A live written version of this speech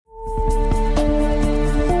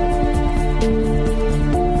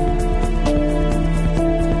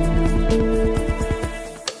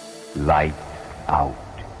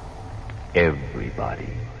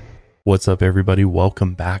What's up, everybody?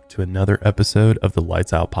 Welcome back to another episode of the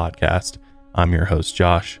Lights Out podcast. I'm your host,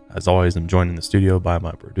 Josh. As always, I'm joined in the studio by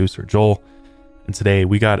my producer, Joel. And today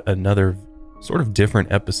we got another sort of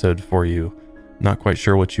different episode for you. Not quite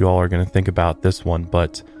sure what you all are going to think about this one,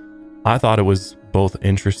 but I thought it was both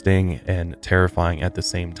interesting and terrifying at the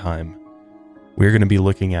same time. We're going to be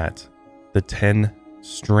looking at the 10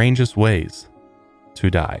 strangest ways to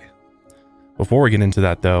die. Before we get into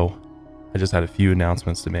that, though, I just had a few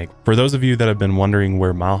announcements to make. For those of you that have been wondering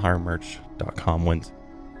where milehighermerch.com went,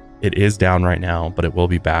 it is down right now, but it will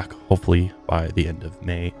be back hopefully by the end of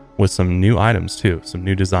May with some new items too, some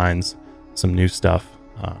new designs, some new stuff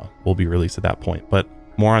will be released at that point, but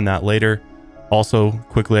more on that later. Also,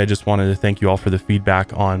 quickly, I just wanted to thank you all for the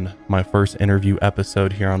feedback on my first interview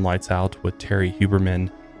episode here on Lights Out with Terry Huberman.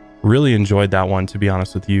 Really enjoyed that one, to be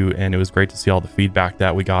honest with you, and it was great to see all the feedback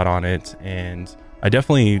that we got on it, and I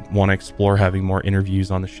definitely want to explore having more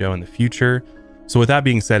interviews on the show in the future. So with that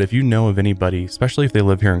being said, if you know of anybody, especially if they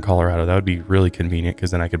live here in Colorado, that would be really convenient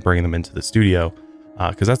because then I could bring them into the studio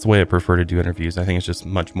because that's the way I prefer to do interviews. I think it's just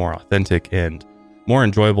much more authentic and more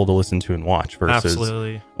enjoyable to listen to and watch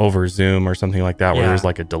versus over Zoom or something like that where there's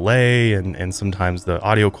like a delay and sometimes the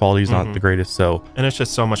audio quality is not the greatest. So and it's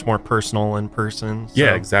just so much more personal in person. So.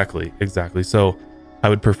 Yeah, exactly. So I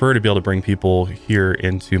would prefer to be able to bring people here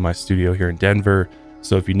into my studio here in Denver.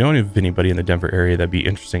 So if you know of anybody in the Denver area that'd be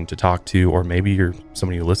interesting to talk to, or maybe you're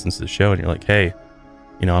somebody who listens to the show and you're like, hey,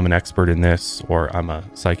 you know, I'm an expert in this, or I'm a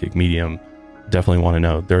psychic medium, definitely want to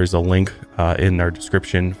know. There's a link in our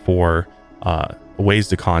description for ways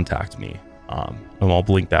to contact me. And I'll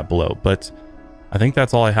link that below. But I think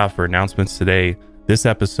that's all I have for announcements today. This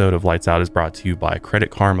episode of Lights Out is brought to you by Credit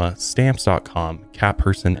Karma, Stamps.com, Cat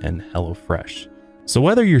Person, and HelloFresh. So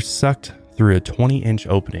whether you're sucked through a 20-inch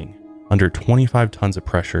opening under 25 tons of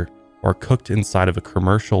pressure or cooked inside of a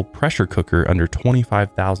commercial pressure cooker under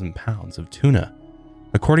 25,000 pounds of tuna,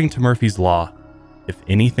 according to Murphy's Law, if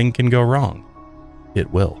anything can go wrong, it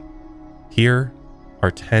will. Here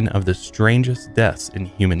are 10 of the strangest deaths in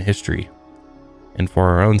human history. And for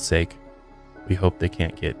our own sake, we hope they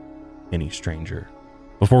can't get any stranger.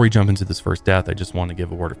 Before we jump into this first death, I just want to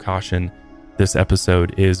give a word of caution. This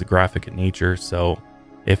episode is graphic in nature, so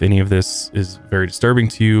if any of this is very disturbing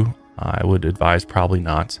to you, I would advise probably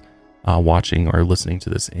not watching or listening to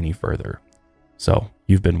this any further. So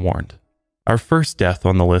you've been warned. Our first death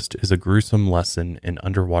on the list is a gruesome lesson in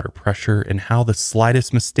underwater pressure and how the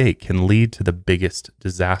slightest mistake can lead to the biggest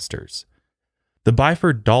disasters. The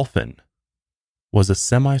Byford Dolphin was a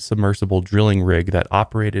semi-submersible drilling rig that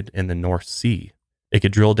operated in the North Sea. It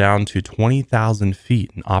could drill down to 20,000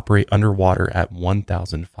 feet and operate underwater at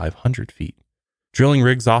 1,500 feet. Drilling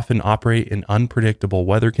rigs often operate in unpredictable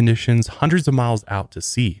weather conditions hundreds of miles out to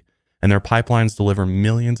sea, and their pipelines deliver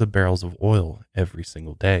millions of barrels of oil every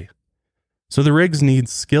single day. So the rigs need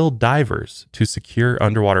skilled divers to secure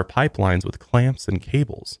underwater pipelines with clamps and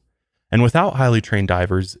cables. And without highly trained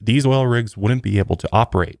divers, these oil rigs wouldn't be able to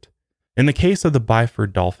operate. In the case of the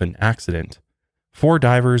Byford Dolphin accident, 4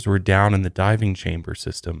 divers were down in the diving chamber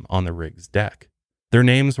system on the rig's deck. Their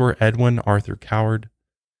names were Edwin Arthur Coward,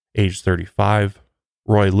 age 35,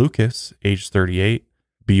 Roy Lucas, age 38,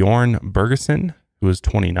 Bjorn Bergeson, who was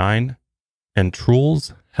 29, and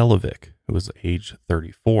Truls Hellevik, who was age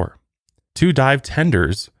 34. 2 dive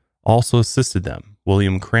tenders also assisted them,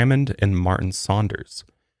 William Crammond and Martin Saunders.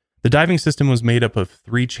 The diving system was made up of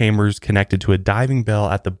 3 chambers connected to a diving bell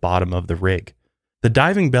at the bottom of the rig. The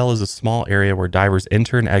diving bell is a small area where divers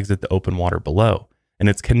enter and exit the open water below, and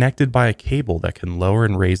it's connected by a cable that can lower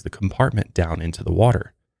and raise the compartment down into the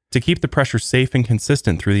water. To keep the pressure safe and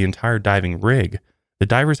consistent through the entire diving rig, the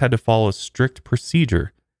divers had to follow a strict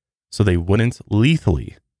procedure so they wouldn't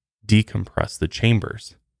lethally decompress the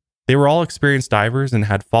chambers. They were all experienced divers and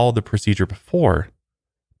had followed the procedure before,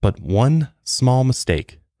 but one small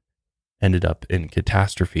mistake ended up in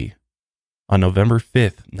catastrophe. On November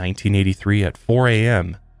 5th, 1983 at 4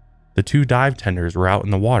 a.m., the 2 dive tenders were out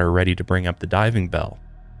in the water ready to bring up the diving bell.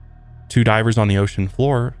 2 divers on the ocean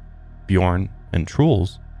floor, Bjorn and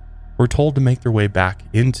Truls, were told to make their way back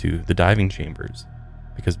into the diving chambers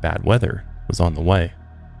because bad weather was on the way.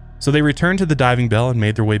 So they returned to the diving bell and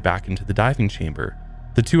made their way back into the diving chamber.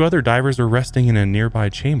 The 2 other divers were resting in a nearby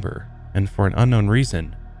chamber, and for an unknown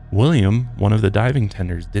reason, William, one of the diving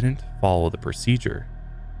tenders, didn't follow the procedure.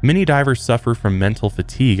 Many divers suffer from mental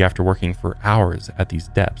fatigue after working for hours at these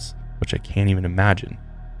depths, which I can't even imagine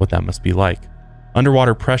what that must be like.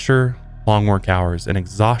 Underwater pressure, long work hours, and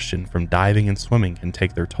exhaustion from diving and swimming can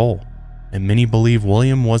take their toll, and many believe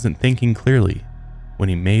William wasn't thinking clearly when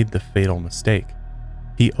he made the fatal mistake.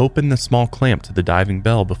 He opened the small clamp to the diving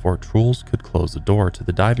bell before Truls could close the door to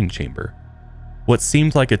the diving chamber. What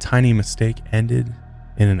seemed like a tiny mistake ended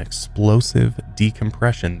in an explosive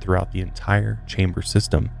decompression throughout the entire chamber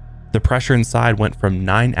system. The pressure inside went from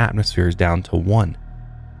 9 atmospheres down to 1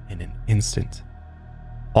 in an instant.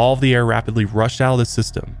 All of the air rapidly rushed out of the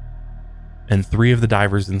system, and 3 of the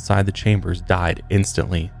divers inside the chambers died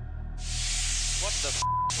instantly. What the f***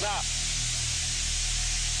 is that?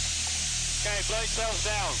 Okay, blow yourselves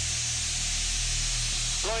down.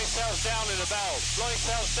 Blow yourselves down in the bell. Blow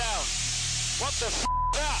yourselves down. What the f*** is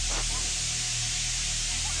that?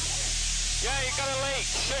 Yeah, you got a leak.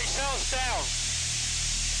 Shut yourselves down.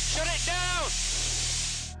 Shut it down!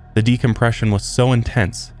 The decompression was so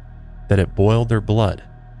intense that it boiled their blood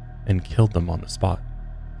and killed them on the spot.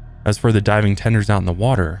 As for the diving tenders out in the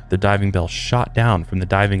water, the diving bell shot down from the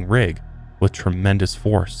diving rig with tremendous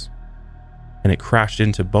force, and it crashed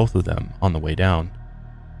into both of them on the way down.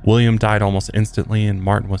 William died almost instantly and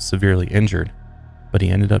Martin was severely injured, but he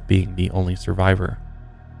ended up being the only survivor.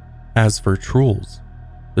 As for Truls,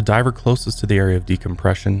 the diver closest to the area of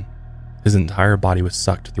decompression, his entire body was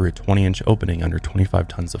sucked through a 20-inch opening under 25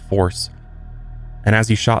 tons of force, and as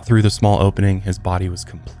he shot through the small opening, his body was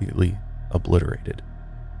completely obliterated.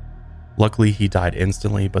 Luckily, he died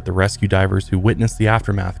instantly, but the rescue divers who witnessed the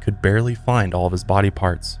aftermath could barely find all of his body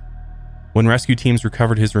parts. When rescue teams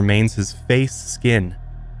recovered his remains, his face, skin,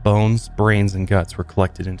 bones, brains, and guts were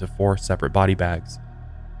collected into 4 separate body bags.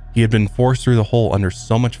 He had been forced through the hole under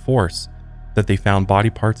so much force that they found body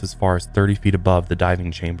parts as far as 30 feet above the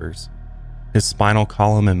diving chambers. His spinal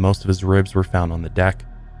column and most of his ribs were found on the deck,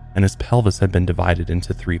 and his pelvis had been divided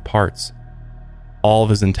into 3 parts. All of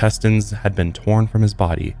his intestines had been torn from his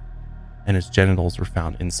body, and his genitals were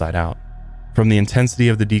found inside out. From the intensity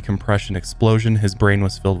of the decompression explosion, his brain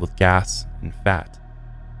was filled with gas and fat.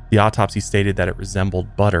 The autopsy stated that it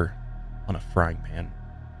resembled butter on a frying pan.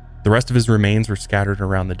 The rest of his remains were scattered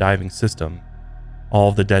around the diving system. All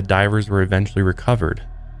of the dead divers were eventually recovered,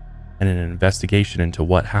 and an investigation into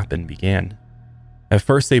what happened began. At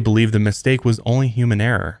first, they believed the mistake was only human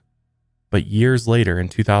error, but years later, in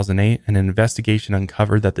 2008, an investigation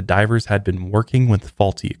uncovered that the divers had been working with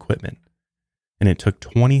faulty equipment, and it took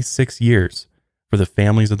 26 years for the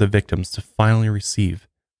families of the victims to finally receive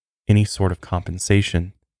any sort of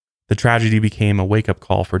compensation. The tragedy became a wake-up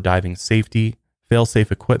call for diving safety, fail-safe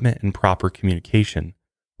equipment, and proper communication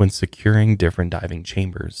when securing different diving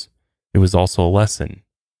chambers. It was also a lesson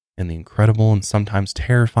in the incredible and sometimes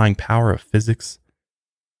terrifying power of physics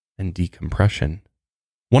and decompression.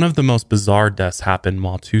 One of the most bizarre deaths happened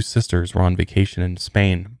while 2 sisters were on vacation in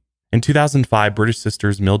Spain. In 2005, British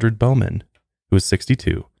sisters Mildred Bowman, who was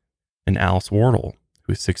 62, and Alice Wardle,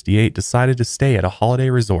 who was 68, decided to stay at a holiday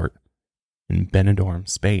resort in Benidorm,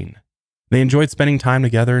 Spain. They enjoyed spending time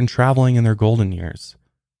together and traveling in their golden years,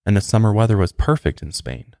 and the summer weather was perfect in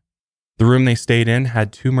Spain. The room they stayed in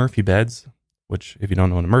had 2 Murphy beds, which, if you don't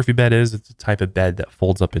know what a Murphy bed is, it's a type of bed that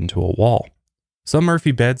folds up into a wall. Some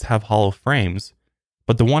Murphy beds have hollow frames,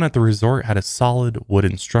 but the one at the resort had a solid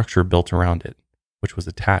wooden structure built around it, which was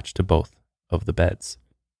attached to both of the beds.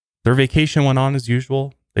 Their vacation went on as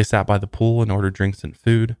usual. They sat by the pool and ordered drinks and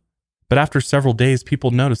food, but after several days,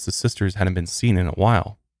 people noticed the sisters hadn't been seen in a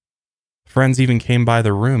while. Friends even came by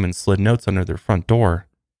the room and slid notes under their front door,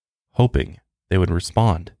 hoping they would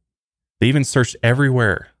respond. They even searched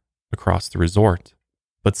everywhere across the resort,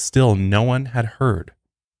 but still no one had heard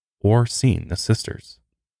or seen the sisters.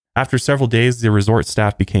 After several days, the resort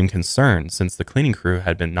staff became concerned since the cleaning crew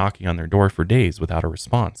had been knocking on their door for days without a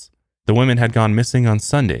response. The women had gone missing on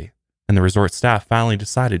Sunday, and the resort staff finally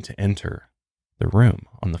decided to enter the room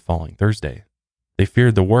on the following Thursday. They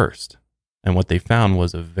feared the worst, and what they found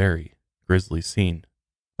was a very grisly scene.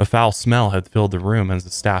 A foul smell had filled the room as the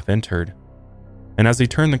staff entered, and as they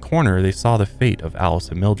turned the corner, they saw the fate of Alice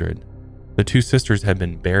and Mildred. The 2 sisters had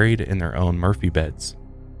been buried in their own Murphy beds.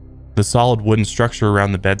 The solid wooden structure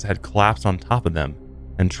around the beds had collapsed on top of them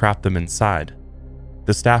and trapped them inside.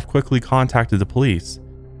 The staff quickly contacted the police,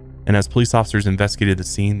 and as police officers investigated the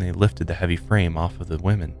scene, they lifted the heavy frame off of the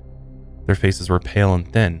women. Their faces were pale and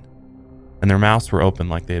thin, and their mouths were open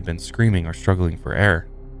like they had been screaming or struggling for air,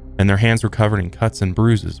 and their hands were covered in cuts and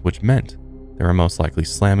bruises, which meant they were most likely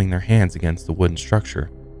slamming their hands against the wooden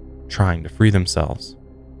structure, trying to free themselves.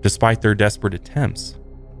 Despite their desperate attempts,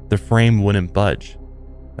 the frame wouldn't budge,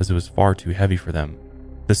 as it was far too heavy for them.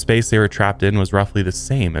 The space they were trapped in was roughly the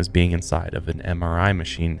same as being inside of an MRI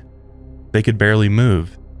machine. They could barely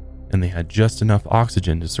move, and they had just enough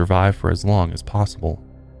oxygen to survive for as long as possible.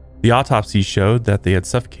 The autopsy showed that they had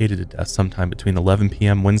suffocated to death sometime between 11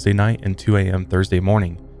 p.m. Wednesday night and 2 a.m. Thursday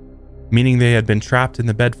morning, meaning they had been trapped in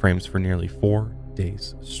the bed frames for nearly 4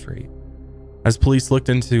 days straight. As police looked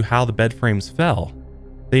into how the bed frames fell,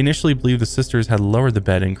 they initially believed the sisters had lowered the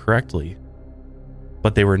bed incorrectly,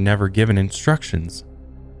 but they were never given instructions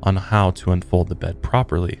on how to unfold the bed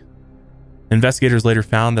properly. Investigators later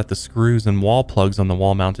found that the screws and wall plugs on the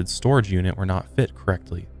wall-mounted storage unit were not fit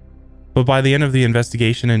correctly. But by the end of the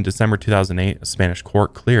investigation in December 2008, a Spanish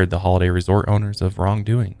court cleared the holiday resort owners of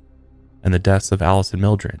wrongdoing, and the deaths of Alice and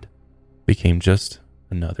Mildred became just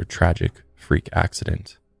another tragic freak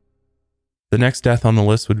accident. The next death on the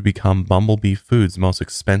list would become Bumblebee Foods' most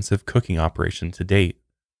expensive cooking operation to date.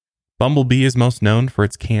 Bumblebee is most known for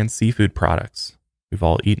its canned seafood products. We've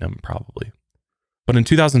all eaten them, probably. But in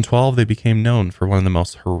 2012, they became known for one of the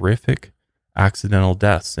most horrific accidental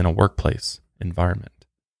deaths in a workplace environment.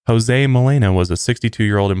 Jose Molina was a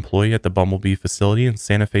 62-year-old employee at the Bumblebee facility in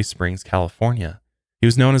Santa Fe Springs, California. He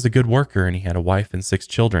was known as a good worker, and he had a wife and 6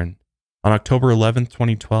 children. On October 11,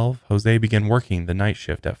 2012, Jose began working the night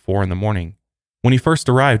shift at 4 in the morning. When he first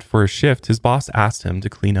arrived for his shift, his boss asked him to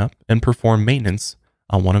clean up and perform maintenance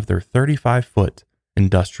on one of their 35-foot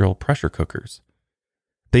industrial pressure cookers.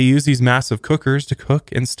 They use these massive cookers to cook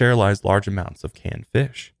and sterilize large amounts of canned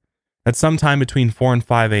fish. At some time between 4 and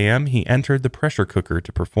 5 a.m., he entered the pressure cooker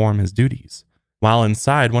to perform his duties. While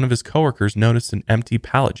inside, one of his coworkers noticed an empty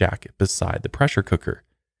pallet jacket beside the pressure cooker,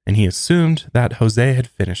 and he assumed that Jose had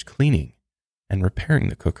finished cleaning and repairing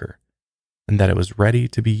the cooker, and that it was ready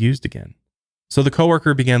to be used again. So the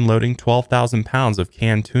coworker began loading 12,000 pounds of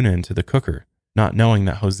canned tuna into the cooker, not knowing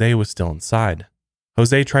that Jose was still inside.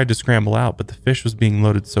 Jose tried to scramble out, but the fish was being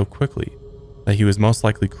loaded so quickly that he was most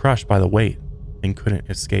likely crushed by the weight and couldn't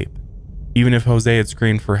escape. Even if Jose had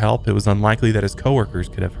screamed for help, it was unlikely that his coworkers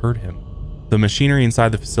could have heard him. The machinery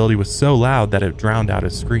inside the facility was so loud that it drowned out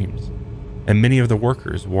his screams, and many of the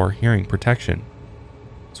workers wore hearing protection.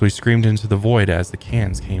 So he screamed into the void as the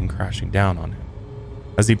cans came crashing down on him.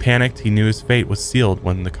 As he panicked, he knew his fate was sealed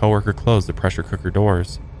when the coworker closed the pressure cooker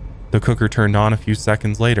doors. The cooker turned on a few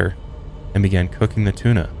seconds later and began cooking the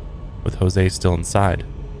tuna, with Jose still inside.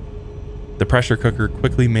 The pressure cooker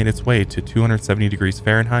quickly made its way to 270 degrees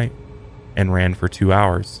Fahrenheit and ran for 2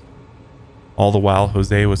 hours. All the while,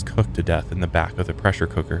 Jose was cooked to death in the back of the pressure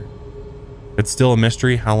cooker. It's still a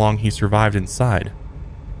mystery how long he survived inside,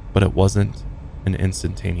 but it wasn't an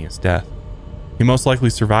instantaneous death. He most likely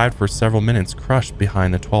survived for several minutes crushed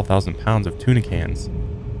behind the 12,000 pounds of tuna cans.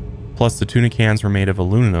 Plus, the tuna cans were made of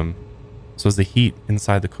aluminum, so as the heat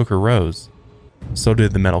inside the cooker rose, so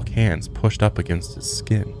did the metal cans pushed up against his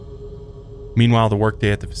skin. Meanwhile, the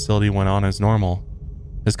workday at the facility went on as normal.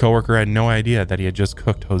 His coworker had no idea that he had just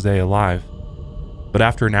cooked Jose alive. But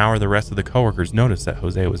after an hour, the rest of the coworkers noticed that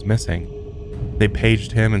Jose was missing. They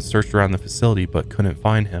paged him and searched around the facility but couldn't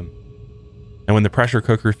find him. And when the pressure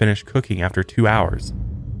cooker finished cooking after 2 hours,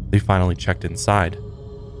 they finally checked inside.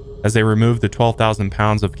 As they removed the 12,000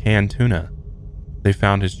 pounds of canned tuna, they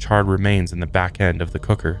found his charred remains in the back end of the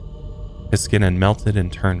cooker. His skin had melted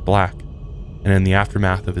and turned black, and in the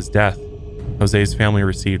aftermath of his death, Jose's family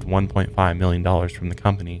received $1.5 million from the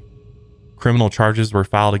company. Criminal charges were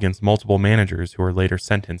filed against multiple managers who were later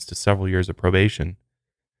sentenced to several years of probation.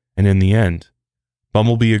 And in the end,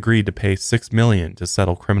 Bumblebee agreed to pay $6 million to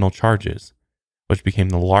settle criminal charges, which became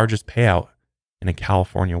the largest payout in a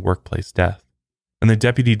California workplace death. And the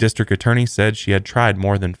deputy district attorney said she had tried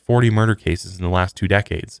more than 40 murder cases in the last 2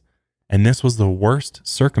 decades, and this was the worst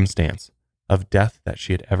circumstance of death that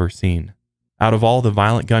she had ever seen. Out of all the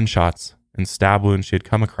violent gunshots and stab wounds she had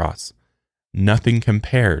come across, nothing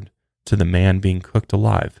compared to the man being cooked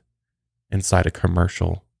alive inside a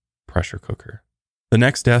commercial pressure cooker. The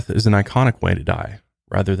next death is an iconic way to die,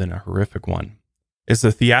 rather than a horrific one. It's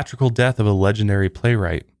the theatrical death of a legendary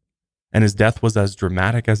playwright, and his death was as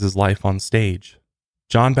dramatic as his life on stage.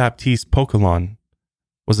 Jean-Baptiste Poquelin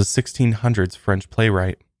was a 1600s French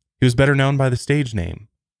playwright. He was better known by the stage name,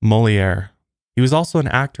 Molière. He was also an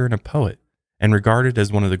actor and a poet, and regarded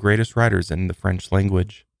as one of the greatest writers in the French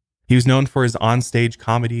language. He was known for his on-stage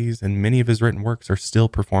comedies, and many of his written works are still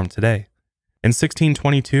performed today. In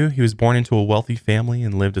 1622, he was born into a wealthy family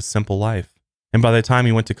and lived a simple life. And by the time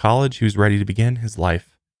he went to college, he was ready to begin his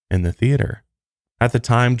life in the theater. At the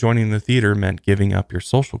time, joining the theater meant giving up your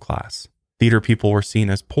social class. Theater people were seen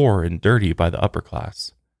as poor and dirty by the upper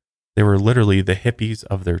class. They were literally the hippies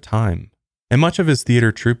of their time. And much of his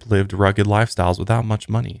theater troupe lived rugged lifestyles without much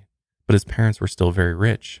money, but his parents were still very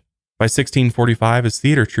rich. By 1645, his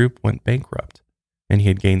theater troupe went bankrupt, and he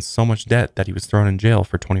had gained so much debt that he was thrown in jail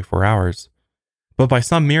for 24 hours. But by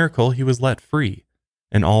some miracle, he was let free,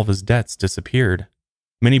 and all of his debts disappeared.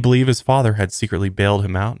 Many believe his father had secretly bailed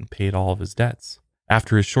him out and paid all of his debts.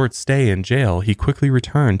 After his short stay in jail, he quickly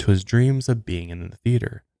returned to his dreams of being in the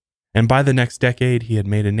theater. And by the next decade, he had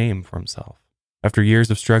made a name for himself. After years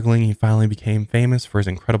of struggling, he finally became famous for his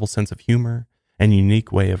incredible sense of humor and unique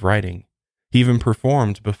way of writing. He even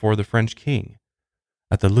performed before the French king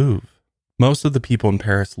at the Louvre. Most of the people in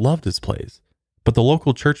Paris loved his plays, but the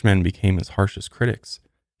local churchmen became his harshest critics.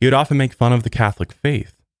 He would often make fun of the Catholic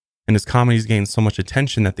faith, and his comedies gained so much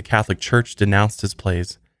attention that the Catholic Church denounced his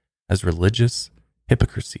plays as religious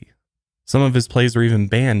hypocrisy. Some of his plays were even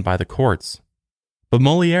banned by the courts. But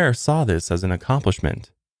Molière saw this as an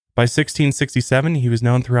accomplishment. By 1667, he was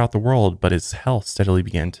known throughout the world, but his health steadily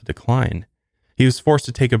began to decline. He was forced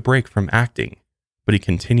to take a break from acting, but he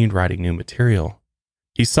continued writing new material.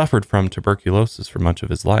 He suffered from tuberculosis for much of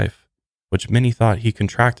his life, which many thought he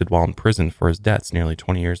contracted while in prison for his debts nearly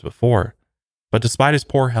 20 years before. But despite his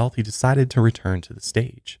poor health, he decided to return to the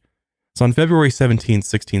stage. So on February 17,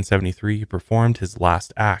 1673, he performed his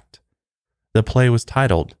last act. The play was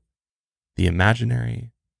titled The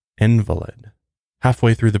Imaginary Invalid.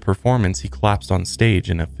 Halfway through the performance, he collapsed on stage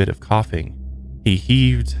in a fit of coughing. He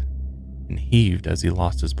heaved and heaved as he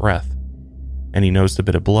lost his breath, and he noticed a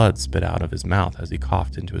bit of blood spit out of his mouth as he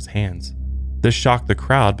coughed into his hands. This shocked the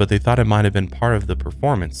crowd, but they thought it might have been part of the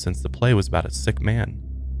performance since the play was about a sick man.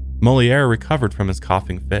 Molière recovered from his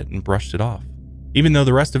coughing fit and brushed it off. Even though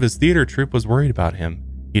the rest of his theater troupe was worried about him,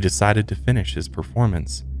 he decided to finish his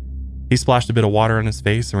performance. He splashed a bit of water on his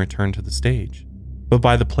face and returned to the stage. But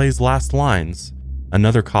by the play's last lines,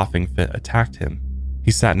 another coughing fit attacked him.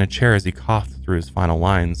 He sat in a chair as he coughed through his final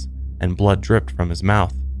lines, and blood dripped from his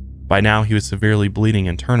mouth. By now, he was severely bleeding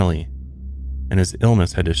internally, and his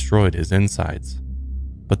illness had destroyed his insides.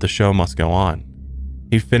 But the show must go on.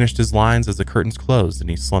 He finished his lines as the curtains closed and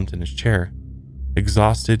he slumped in his chair.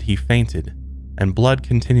 Exhausted, he fainted, and blood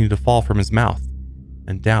continued to fall from his mouth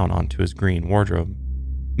and down onto his green wardrobe.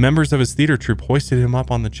 Members of his theater troupe hoisted him up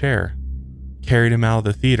on the chair, carried him out of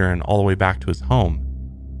the theater and all the way back to his home.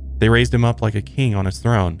 They raised him up like a king on his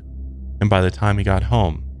throne, and by the time he got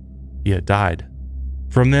home, he had died.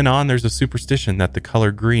 From then on, there's a superstition that the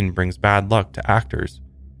color green brings bad luck to actors,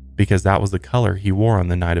 because that was the color he wore on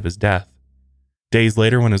the night of his death. Days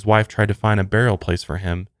later, when his wife tried to find a burial place for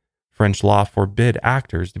him, French law forbid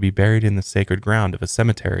actors to be buried in the sacred ground of a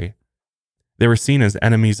cemetery. They were seen as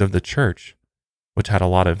enemies of the church, which had a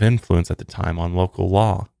lot of influence at the time on local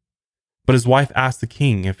law. But his wife asked the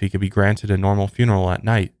king if he could be granted a normal funeral at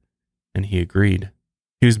night, and he agreed.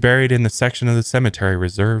 He was buried in the section of the cemetery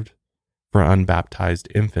reserved for unbaptized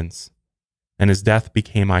infants, and his death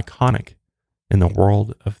became iconic in the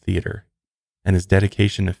world of theater, and his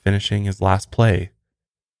dedication to finishing his last play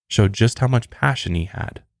showed just how much passion he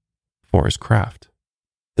had for his craft.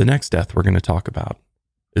 The next death we're going to talk about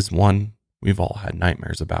is one we've all had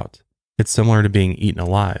nightmares about. It's similar to being eaten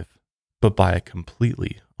alive, but by a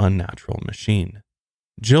completely unnatural machine.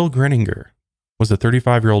 Jill Greninger was a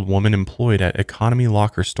 35-year-old woman employed at Economy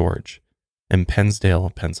Locker Storage in Pennsdale,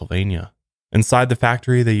 Pennsylvania. Inside the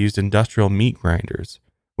factory, they used industrial meat grinders,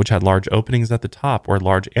 which had large openings at the top where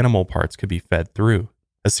large animal parts could be fed through.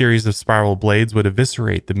 A series of spiral blades would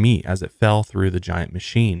eviscerate the meat as it fell through the giant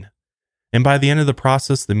machine. And by the end of the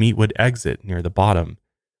process, the meat would exit near the bottom,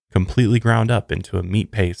 completely ground up into a meat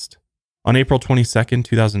paste. On April 22,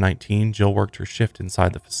 2019, Jill worked her shift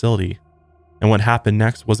inside the facility, and what happened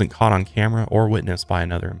next wasn't caught on camera or witnessed by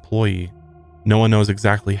another employee. No one knows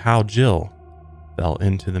exactly how Jill fell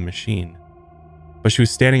into the machine, but she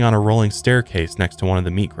was standing on a rolling staircase next to one of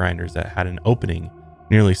the meat grinders that had an opening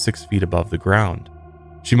nearly 6 feet above the ground.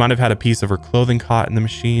 She might have had a piece of her clothing caught in the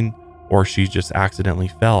machine, or she just accidentally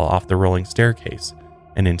fell off the rolling staircase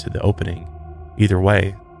and into the opening. Either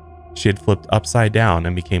way, she had flipped upside down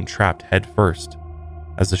and became trapped head first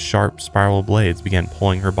as the sharp spiral blades began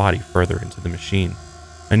pulling her body further into the machine.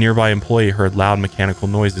 A nearby employee heard loud mechanical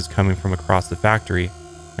noises coming from across the factory,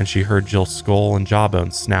 and she heard Jill's skull and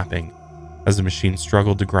jawbones snapping as the machine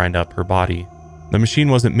struggled to grind up her body. The machine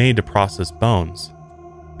wasn't made to process bones,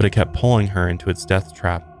 but it kept pulling her into its death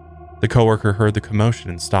trap. The coworker heard the commotion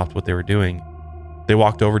and stopped what they were doing. They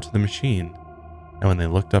walked over to the machine, and when they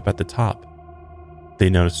looked up at the top, they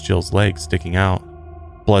noticed Jill's legs sticking out.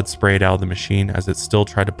 Blood sprayed out of the machine as it still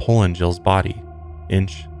tried to pull in Jill's body,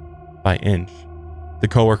 inch by inch. The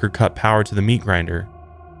coworker cut power to the meat grinder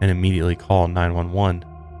and immediately called 911.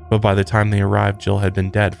 But by the time they arrived, Jill had been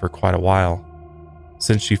dead for quite a while.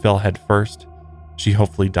 Since she fell head first, she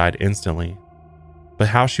hopefully died instantly. But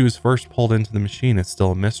how she was first pulled into the machine is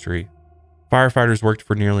still a mystery. Firefighters worked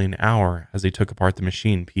for nearly an hour as they took apart the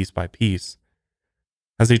machine piece by piece.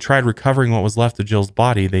 As they tried recovering what was left of Jill's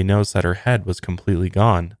body, they noticed that her head was completely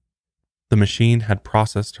gone. The machine had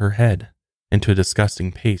processed her head into a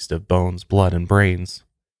disgusting paste of bones, blood, and brains,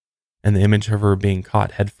 and the image of her being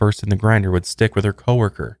caught headfirst in the grinder would stick with her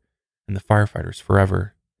coworker and the firefighters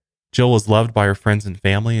forever. Jill was loved by her friends and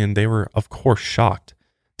family, and they were, of course, shocked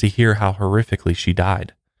to hear how horrifically she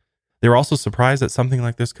died. They were also surprised that something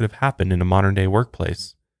like this could have happened in a modern-day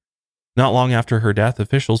workplace. Not long after her death,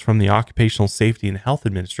 officials from the Occupational Safety and Health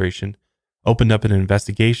Administration opened up an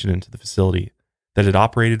investigation into the facility that had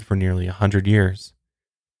operated for nearly 100 years.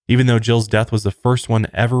 Even though Jill's death was the first one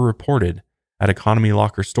ever reported at Economy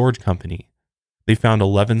Locker Storage Company, they found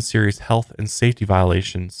 11 serious health and safety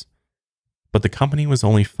violations, but the company was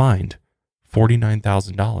only fined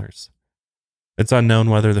 $49,000. It's unknown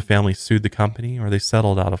whether the family sued the company or they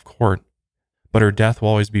settled out of court, but her death will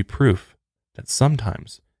always be proof that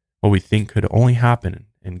sometimes what we think could only happen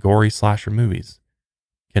in gory slasher movies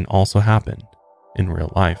can also happen in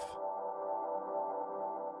real life.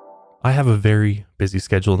 I have a very busy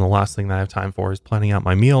schedule, and the last thing that I have time for is planning out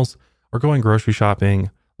my meals or going grocery shopping,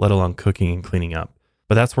 let alone cooking and cleaning up.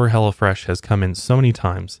 But that's where HelloFresh has come in so many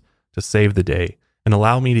times to save the day and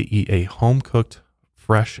allow me to eat a home-cooked,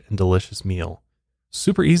 fresh, and delicious meal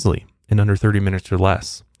super easily in under 30 minutes or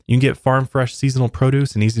less. You can get farm-fresh seasonal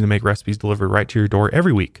produce and easy-to-make recipes delivered right to your door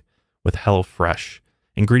every week with HelloFresh.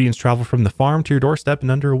 Ingredients travel from the farm to your doorstep in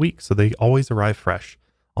under a week, so they always arrive fresh,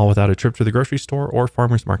 all without a trip to the grocery store or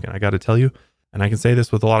farmer's market. I got to tell you, and I can say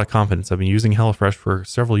this with a lot of confidence, I've been using HelloFresh for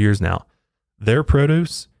several years now. Their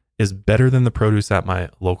produce is better than the produce at my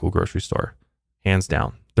local grocery store, hands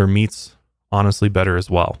down. Their meat's honestly better as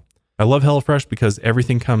well. I love HelloFresh because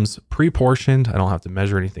everything comes pre-portioned. I don't have to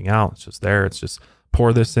measure anything out. It's just there. It's just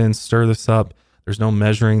pour this in, stir this up. There's no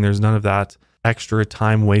measuring. There's none of that extra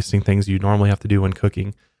time wasting things you normally have to do when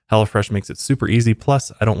cooking. HelloFresh makes it super easy.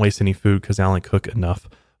 Plus, I don't waste any food because I only cook enough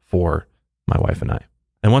for my wife and I.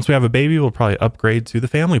 And once we have a baby, we'll probably upgrade to the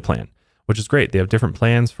family plan, which is great. They have different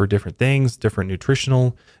plans for different things, different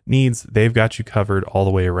nutritional needs. They've got you covered all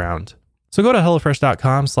the way around. So go to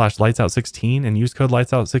HelloFresh.com/lightsout16 and use code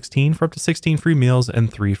lightsout16 for up to 16 free meals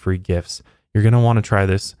and 3 free gifts. You're going to want to try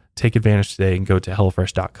this. Take advantage today and go to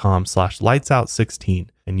HelloFresh.com/lightsout16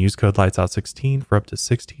 and use code lightsout16 for up to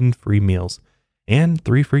 16 free meals and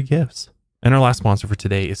 3 free gifts. And our last sponsor for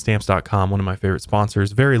today is Stamps.com, one of my favorite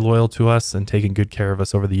sponsors, very loyal to us and taking good care of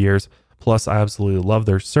us over the years. Plus, I absolutely love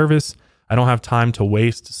their service. I don't have time to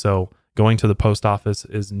waste, so going to the post office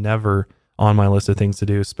is never on my list of things to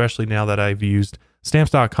do, especially now that I've used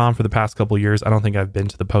Stamps.com for the past couple of years. I don't think I've been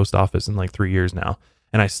to the post office in like 3 years now.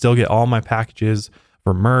 And I still get all my packages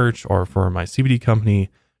for merch or for my CBD company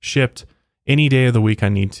shipped any day of the week. I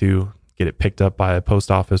need to get it picked up by a post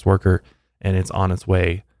office worker, and it's on its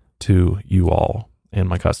way to you all and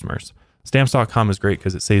my customers. Stamps.com is great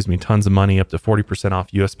because it saves me tons of money, up to 40%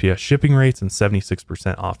 off USPS shipping rates and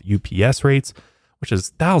 76% off UPS rates, which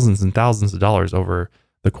is thousands and thousands of dollars over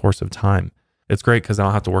the course of time. It's great because I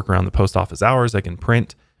don't have to work around the post office hours. I can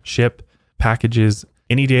print, ship packages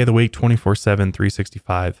any day of the week, 24/7,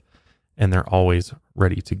 365, and they're always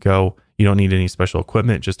ready to go. You don't need any special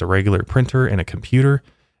equipment, just a regular printer and a computer,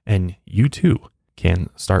 and you too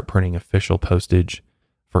can start printing official postage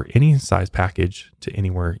for any size package to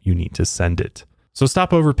anywhere you need to send it. So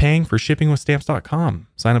stop overpaying for shipping with Stamps.com.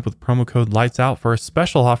 Sign up with promo code LIGHTSOUT for a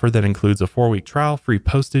special offer that includes a 4-week trial, free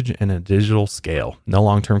postage, and a digital scale. No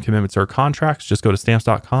long-term commitments or contracts. Just go to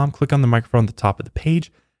Stamps.com, click on the microphone at the top of the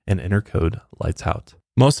page, and enter code LIGHTSOUT.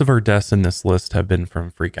 Most of our deaths in this list have been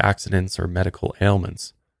from freak accidents or medical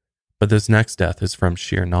ailments, but this next death is from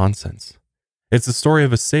sheer nonsense. It's the story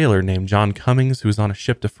of a sailor named John Cummings who was on a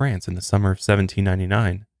ship to France in the summer of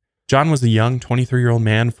 1799. John was a young 23-year-old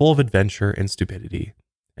man full of adventure and stupidity,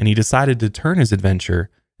 and he decided to turn his adventure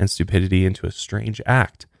and stupidity into a strange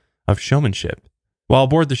act of showmanship. While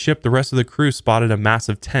aboard the ship, the rest of the crew spotted a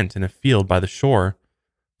massive tent in a field by the shore,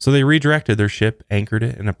 so they redirected their ship, anchored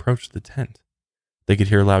it, and approached the tent. They could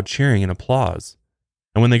hear loud cheering and applause,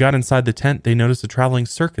 and when they got inside the tent, they noticed a traveling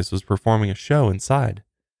circus was performing a show inside.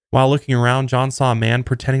 While looking around, John saw a man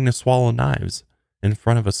pretending to swallow knives in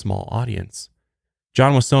front of a small audience.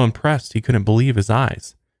 John was so impressed he couldn't believe his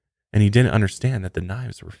eyes, and he didn't understand that the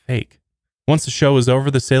knives were fake. Once the show was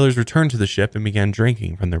over, the sailors returned to the ship and began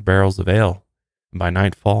drinking from their barrels of ale. And by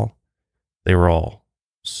nightfall, they were all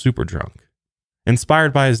super drunk.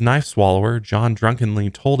 Inspired by his knife swallower, John drunkenly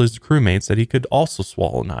told his crewmates that he could also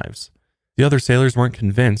swallow knives. The other sailors weren't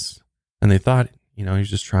convinced, and they thought, he was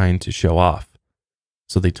just trying to show off.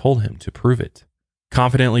 So they told him to prove it.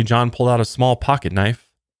 Confidently, John pulled out a small pocket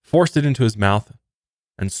knife, forced it into his mouth,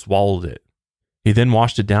 and swallowed it. He then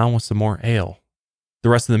washed it down with some more ale. The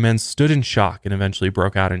rest of the men stood in shock and eventually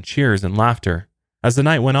broke out in cheers and laughter. As the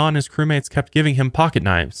night went on, his crewmates kept giving him pocket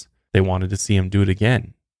knives. They wanted to see him do it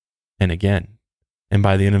again and again. And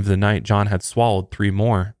by the end of the night, John had swallowed 3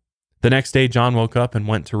 more. The next day, John woke up and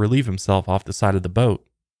went to relieve himself off the side of the boat.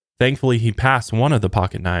 Thankfully, he passed one of the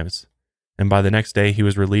pocket knives, and by the next day, he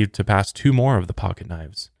was relieved to pass 2 more of the pocket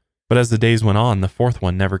knives. But as the days went on, the 4th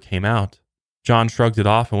one never came out. John shrugged it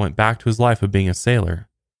off and went back to his life of being a sailor,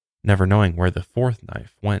 never knowing where the 4th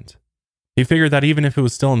knife went. He figured that even if it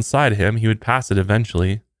was still inside him, he would pass it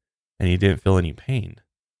eventually, and he didn't feel any pain.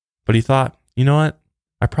 But he thought, you know what?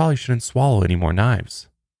 I probably shouldn't swallow any more knives.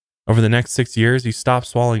 Over the next 6 years, he stopped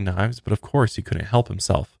swallowing knives, but of course he couldn't help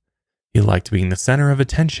himself. He liked being the center of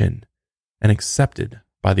attention and accepted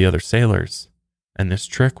by the other sailors, and this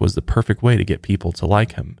trick was the perfect way to get people to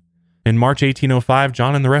like him. In March 1805,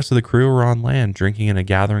 John and the rest of the crew were on land drinking in a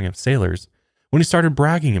gathering of sailors when he started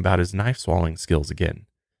bragging about his knife swallowing skills again.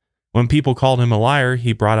 When people called him a liar,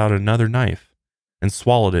 he brought out another knife and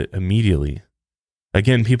swallowed it immediately.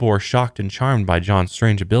 Again, people were shocked and charmed by John's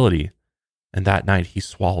strange ability, and that night he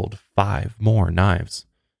swallowed 5 more knives.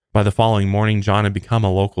 By the following morning, John had become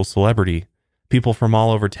a local celebrity. People from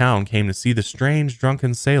all over town came to see the strange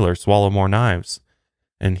drunken sailor swallow more knives,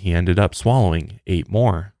 and he ended up swallowing 8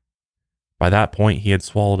 more. By that point, he had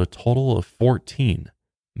swallowed a total of 14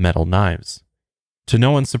 metal knives. To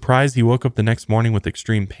no one's surprise, he woke up the next morning with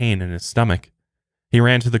extreme pain in his stomach. He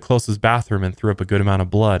ran to the closest bathroom and threw up a good amount of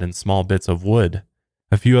blood and small bits of wood.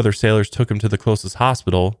 A few other sailors took him to the closest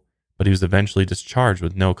hospital, but he was eventually discharged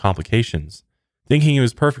with no complications. Thinking he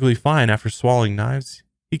was perfectly fine after swallowing knives,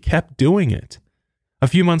 he kept doing it. A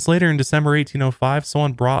few months later, in December 1805,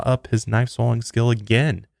 someone brought up his knife swallowing skill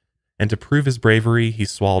again, and to prove his bravery, he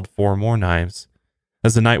swallowed 4 more knives.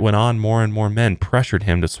 As the night went on, more and more men pressured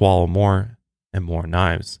him to swallow more and more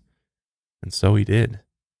knives. And so he did.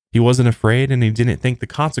 He wasn't afraid, and he didn't think the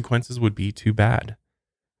consequences would be too bad.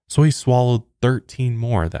 So he swallowed 13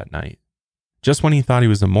 more that night. Just when he thought he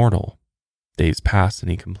was immortal, days passed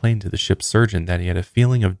and he complained to the ship's surgeon that he had a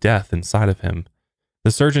feeling of death inside of him.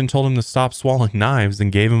 The surgeon told him to stop swallowing knives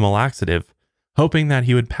and gave him a laxative, hoping that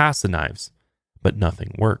he would pass the knives, but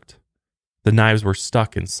nothing worked. The knives were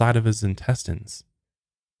stuck inside of his intestines.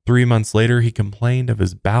 3 months later, he complained of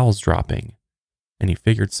his bowels dropping, and he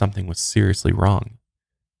figured something was seriously wrong.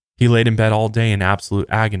 He laid in bed all day in absolute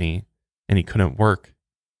agony, and he couldn't work.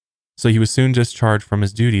 So he was soon discharged from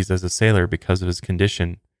his duties as a sailor because of his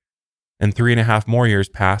condition, and 3.5 more years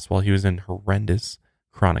passed while he was in horrendous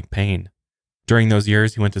chronic pain. During those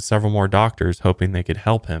years, he went to several more doctors hoping they could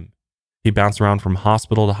help him. He bounced around from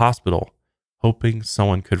hospital to hospital, hoping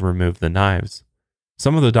someone could remove the knives.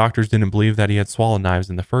 Some of the doctors didn't believe that he had swallowed knives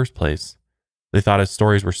in the first place. They thought his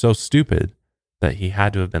stories were so stupid that he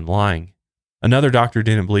had to have been lying. Another doctor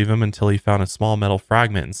didn't believe him until he found a small metal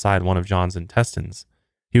fragment inside one of John's intestines.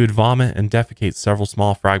 He would vomit and defecate several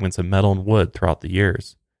small fragments of metal and wood throughout the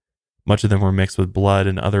years. Much of them were mixed with blood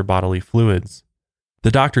and other bodily fluids.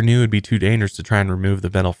 The doctor knew it would be too dangerous to try and remove the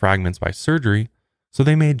metal fragments by surgery, so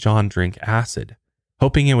they made John drink acid,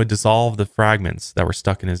 hoping it would dissolve the fragments that were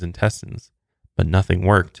stuck in his intestines. But nothing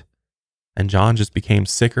worked, and John just became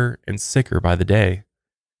sicker and sicker by the day.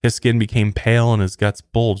 His skin became pale and his guts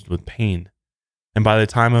bulged with pain. And by the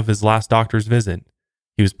time of his last doctor's visit,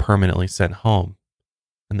 he was permanently sent home,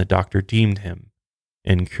 and the doctor deemed him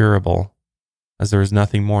incurable, as there was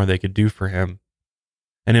nothing more they could do for him.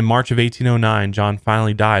 And in March of 1809, John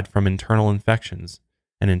finally died from internal infections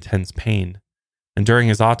and intense pain. And during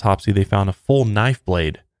his autopsy, they found a full knife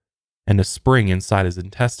blade and a spring inside his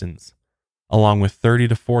intestines, along with 30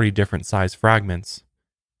 to 40 different size fragments.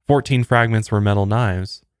 14 fragments were metal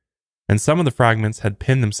knives, and some of the fragments had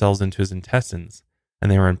pinned themselves into his intestines,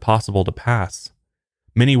 and they were impossible to pass.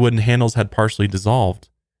 Many wooden handles had partially dissolved,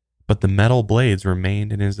 but the metal blades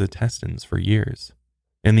remained in his intestines for years.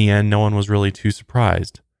 In the end, no one was really too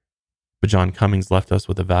surprised, but John Cummings left us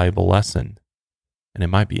with a valuable lesson, and it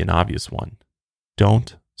might be an obvious one.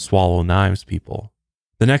 Don't swallow knives, people.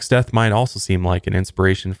 The next death might also seem like an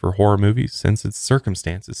inspiration for horror movies since its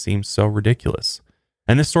circumstances seem so ridiculous.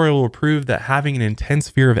 And this story will prove that having an intense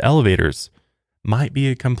fear of elevators might be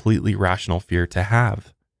a completely rational fear to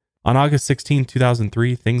have. On August 16,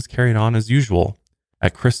 2003, things carried on as usual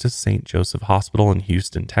at Christus St. Joseph Hospital in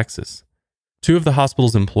Houston, Texas. 2 of the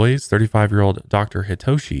hospital's employees, 35-year-old Dr.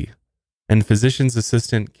 Hitoshi and physician's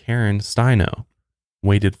assistant Karen Steino,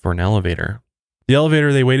 waited for an elevator. The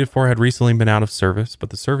elevator they waited for had recently been out of service, but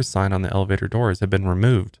the service sign on the elevator doors had been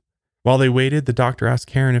removed. While they waited, the doctor asked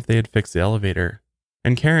Karen if they had fixed the elevator,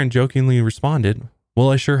 and Karen jokingly responded,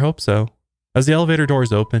 "Well, I sure hope so." As the elevator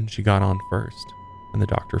doors opened, she got on first. and the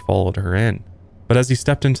doctor followed her in. But as he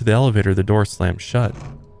stepped into the elevator, the door slammed shut.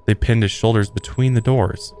 They pinned his shoulders between the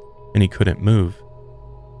doors, and he couldn't move.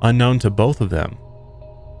 Unknown to both of them,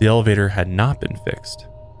 the elevator had not been fixed,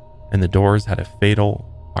 and the doors had a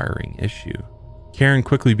fatal wiring issue. Karen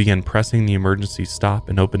quickly began pressing the emergency stop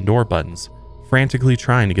and open door buttons, frantically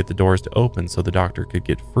trying to get the doors to open so the doctor could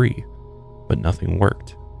get free, but nothing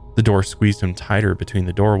worked. The door squeezed him tighter between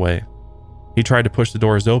the doorway. He tried to push the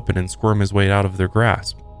doors open and squirm his way out of their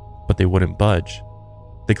grasp, but they wouldn't budge.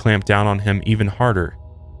 They clamped down on him even harder,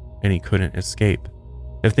 and he couldn't escape.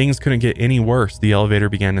 If things couldn't get any worse, the elevator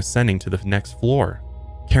began ascending to the next floor.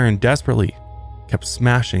 Karen desperately kept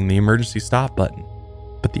smashing the emergency stop button,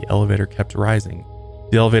 but the elevator kept rising.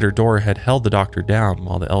 The elevator door had held the doctor down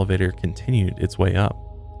while the elevator continued its way up.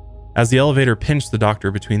 As the elevator pinched the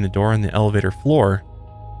doctor between the door and the elevator floor,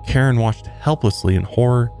 Karen watched helplessly in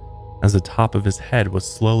horror as the top of his head was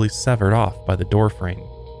slowly severed off by the door frame.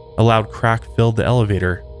 A loud crack filled the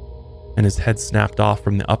elevator, and his head snapped off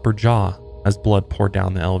from the upper jaw as blood poured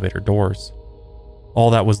down the elevator doors. All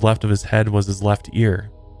that was left of his head was his left ear,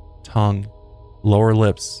 tongue, lower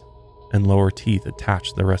lips, and lower teeth attached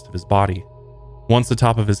to the rest of his body. Once the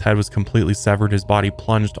top of his head was completely severed, his body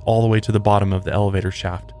plunged all the way to the bottom of the elevator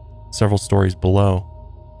shaft, several stories below.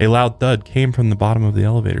 A loud thud came from the bottom of the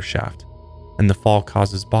elevator shaft, and the fall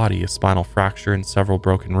caused his body a spinal fracture and several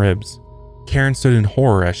broken ribs. Karen stood in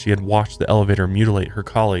horror as she had watched the elevator mutilate her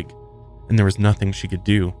colleague, and there was nothing she could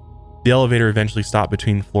do. The elevator eventually stopped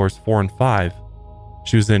between floors 4 and 5.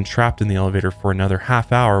 She was then trapped in the elevator for another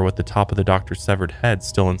half hour with the top of the doctor's severed head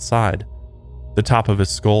still inside. The top of his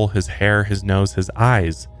skull, his hair, his nose, his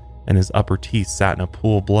eyes, and his upper teeth sat in a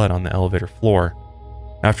pool of blood on the elevator floor.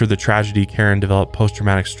 After the tragedy, Karen developed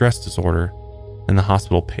post-traumatic stress disorder, and the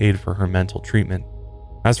hospital paid for her mental treatment.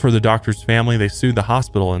 As for the doctor's family, they sued the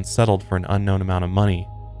hospital and settled for an unknown amount of money.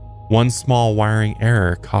 One small wiring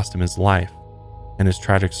error cost him his life, and his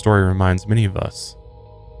tragic story reminds many of us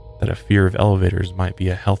that a fear of elevators might be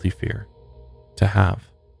a healthy fear to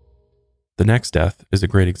have. The next death is a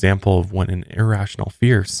great example of when an irrational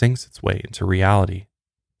fear sinks its way into reality.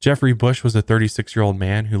 Jeffrey Bush was a 36-year-old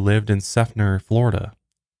man who lived in Seffner, Florida.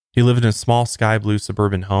 He lived in a small sky blue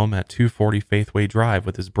suburban home at 240 Faithway Drive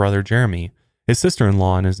with his brother Jeremy, his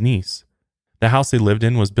sister-in-law, and his niece. The house they lived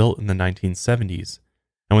in was built in the 1970s,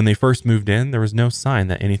 and when they first moved in, there was no sign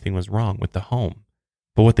that anything was wrong with the home.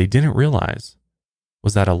 But what they didn't realize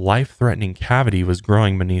was that a life-threatening cavity was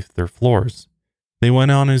growing beneath their floors. They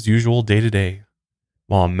went on as usual day to day,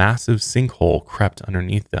 while a massive sinkhole crept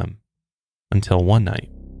underneath them, until one night,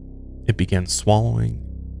 it began swallowing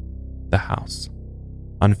the house.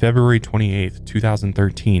 On February 28,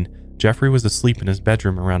 2013, Jeffrey was asleep in his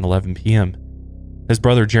bedroom around 11 p.m. His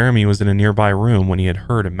brother Jeremy was in a nearby room when he had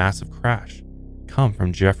heard a massive crash come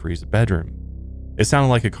from Jeffrey's bedroom. It sounded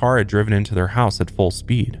like a car had driven into their house at full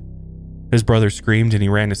speed. His brother screamed and he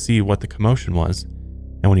ran to see what the commotion was,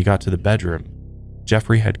 and when he got to the bedroom,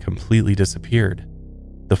 Jeffrey had completely disappeared.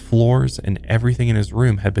 The floors and everything in his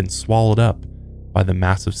room had been swallowed up by the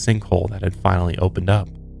massive sinkhole that had finally opened up.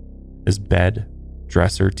 His bed,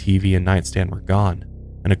 dresser, TV, and nightstand were gone,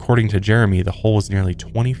 and according to Jeremy, the hole was nearly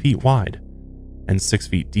 20 feet wide and 6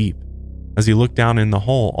 feet deep. As he looked down in the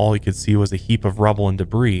hole, all he could see was a heap of rubble and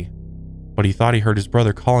debris, but he thought he heard his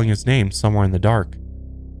brother calling his name somewhere in the dark.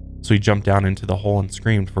 So he jumped down into the hole and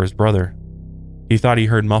screamed for his brother. He thought he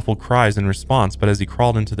heard muffled cries in response, but as he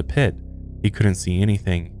crawled into the pit, he couldn't see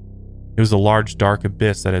anything. It was a large dark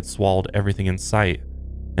abyss that had swallowed everything in sight,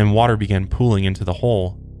 and water began pooling into the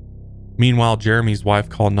hole. Meanwhile, Jeremy's wife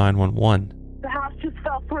called 911. The house just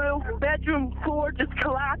fell through. The bedroom floor just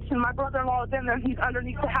collapsed, and my brother-in-law is in there. He's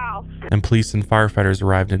underneath the house. And police and firefighters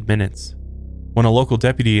arrived in minutes. When a local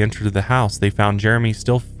deputy entered the house, they found Jeremy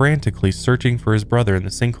still frantically searching for his brother in the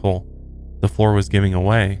sinkhole. The floor was giving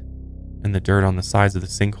away, and the dirt on the sides of the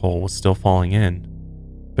sinkhole was still falling in.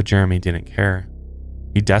 But Jeremy didn't care.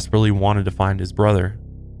 He desperately wanted to find his brother.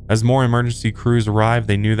 As more emergency crews arrived,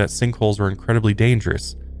 they knew that sinkholes were incredibly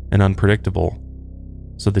dangerous and unpredictable.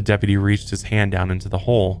 So the deputy reached his hand down into the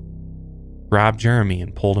hole, grabbed Jeremy,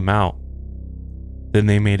 and pulled him out. Then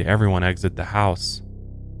they made everyone exit the house.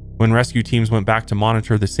 When rescue teams went back to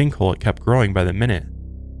monitor the sinkhole, it kept growing by the minute.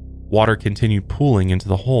 Water continued pooling into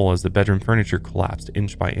the hole as the bedroom furniture collapsed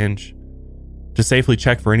inch by inch. To safely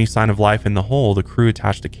check for any sign of life in the hole, the crew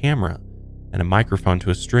attached a camera and a microphone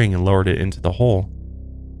to a string and lowered it into the hole.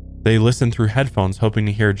 They listened through headphones hoping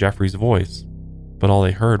to hear Jeffrey's voice, but all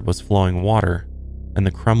they heard was flowing water and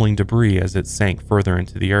the crumbling debris as it sank further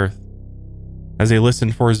into the earth. As they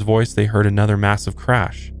listened for his voice, they heard another massive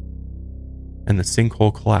crash, and the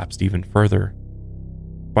sinkhole collapsed even further.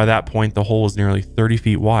 By that point, the hole was nearly 30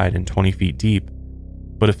 feet wide and 20 feet deep,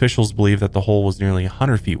 but officials believe that the hole was nearly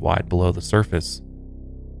 100 feet wide below the surface.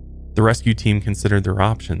 The rescue team considered their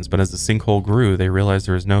options, but as the sinkhole grew, they realized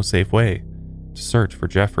there was no safe way to search for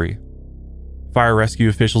Jeffrey. Fire rescue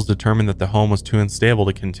officials determined that the home was too unstable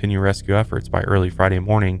to continue rescue efforts by early Friday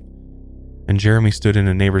morning, and Jeremy stood in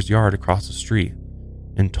a neighbor's yard across the street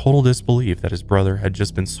in total disbelief that his brother had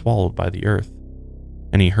just been swallowed by the earth,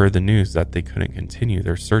 and he heard the news that they couldn't continue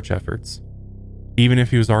their search efforts. Even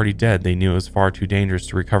if he was already dead, they knew it was far too dangerous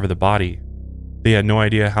to recover the body. They had no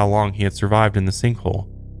idea how long he had survived in the sinkhole,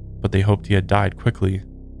 but they hoped he had died quickly.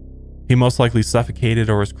 He most likely suffocated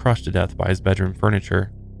or was crushed to death by his bedroom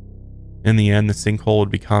furniture. In the end, the sinkhole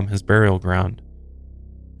would become his burial ground,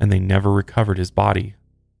 and they never recovered his body.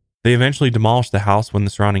 They eventually demolished the house when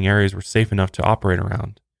the surrounding areas were safe enough to operate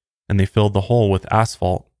around, and they filled the hole with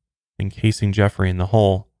asphalt, encasing Jeffrey in the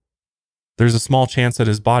hole. There's a small chance that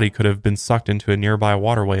his body could have been sucked into a nearby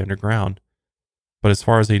waterway underground, but as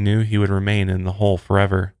far as they knew, he would remain in the hole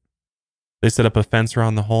forever. They set up a fence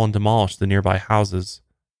around the hole and demolished the nearby houses,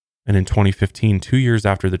 and in 2015, 2 years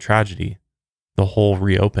after the tragedy, the hole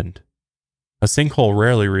reopened. A sinkhole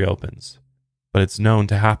rarely reopens, but it's known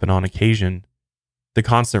to happen on occasion. The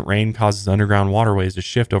constant rain causes underground waterways to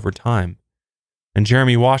shift over time, and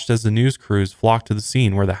Jeremy watched as the news crews flocked to the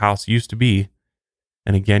scene where the house used to be,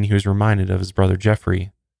 and again he was reminded of his brother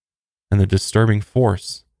Jeffrey and the disturbing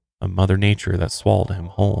force of Mother Nature that swallowed him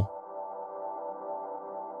whole.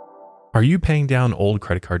 Are you paying down old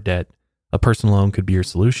credit card debt? A personal loan could be your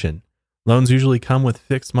solution. Loans usually come with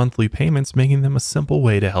fixed monthly payments, making them a simple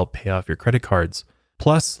way to help pay off your credit cards.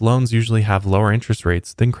 Plus, loans usually have lower interest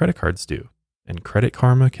rates than credit cards do, and Credit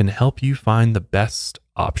Karma can help you find the best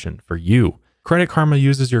option for you. Credit Karma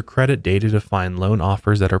uses your credit data to find loan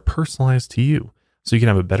offers that are personalized to you, so you can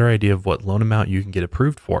have a better idea of what loan amount you can get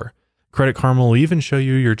approved for. Credit Karma will even show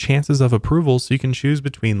you your chances of approval so you can choose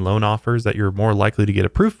between loan offers that you're more likely to get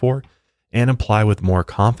approved for and apply with more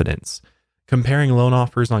confidence. Comparing loan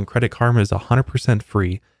offers on Credit Karma is 100%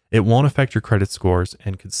 free. It won't affect your credit scores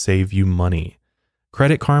and could save you money.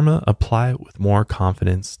 Credit Karma, apply with more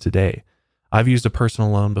confidence today. I've used a personal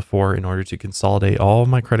loan before in order to consolidate all of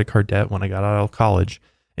my credit card debt when I got out of college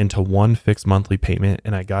into one fixed monthly payment,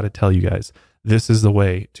 and I got to tell you guys, this is the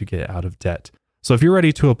way to get out of debt. So if you're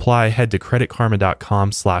ready to apply, head to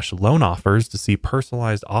creditkarma.com/loan offers to see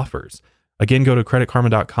personalized offers. Again, go to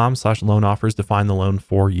creditkarma.com/loan offers to find the loan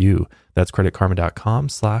for you. That's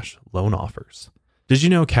creditkarma.com/loan offers. Did you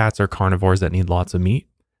know cats are carnivores that need lots of meat?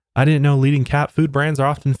 I didn't know leading cat food brands are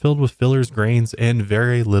often filled with fillers, grains, and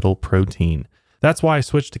very little protein. That's why I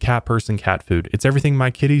switched to Cat Person cat food. It's everything my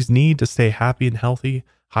kitties need to stay happy and healthy,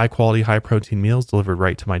 high quality, high protein meals delivered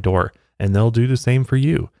right to my door, and they'll do the same for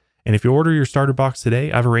you. And if you order your starter box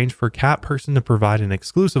today, I've arranged for Cat Person to provide an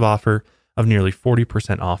exclusive offer of nearly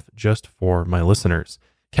 40% off just for my listeners.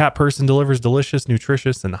 Cat Person delivers delicious,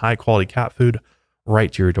 nutritious, and high-quality cat food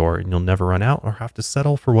right to your door, and you'll never run out or have to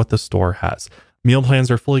settle for what the store has. Meal plans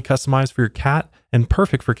are fully customized for your cat and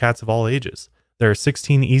perfect for cats of all ages. There are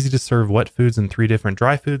 16 easy-to-serve wet foods and 3 different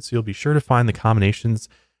dry foods, so you'll be sure to find the combinations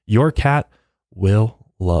your cat will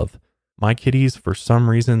love. My kitties, for some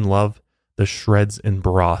reason, love the shreds and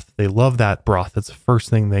broth. They love that broth. That's the first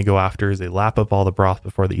thing they go after is they lap up all the broth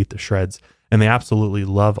before they eat the shreds. And they absolutely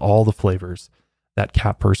love all the flavors that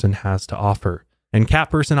Cat Person has to offer. And Cat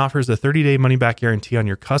Person offers a 30-day money-back guarantee on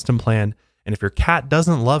your custom plan. And if your cat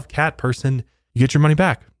doesn't love Cat Person, you get your money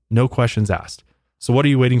back. No questions asked. So what are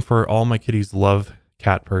you waiting for? All my kitties love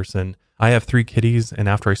Cat Person. I have 3 kitties, and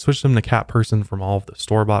after I switched them to Cat Person from all of the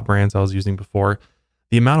store-bought brands I was using before,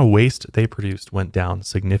 the amount of waste they produced went down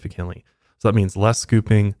significantly. So that means less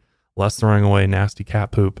scooping, less throwing away nasty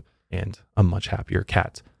cat poop, and a much happier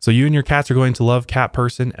cat. So you and your cats are going to love Cat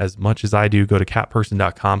Person as much as I do. Go to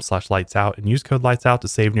catperson.com/lightsout and use code lightsout to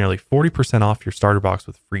save nearly 40% off your starter box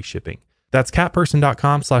with free shipping. That's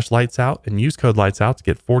catperson.com/lightsout and use code lightsout to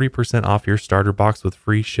get 40% off your starter box with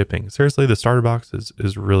free shipping. Seriously, the starter box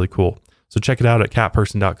is really cool. So check it out at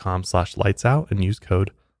catperson.com/lightsout and use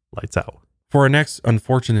code lightsout. For our next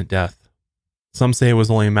unfortunate death, some say it was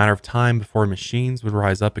only a matter of time before machines would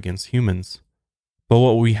rise up against humans. But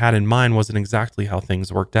what we had in mind wasn't exactly how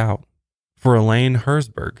things worked out. For Elaine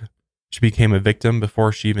Herzberg, she became a victim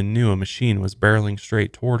before she even knew a machine was barreling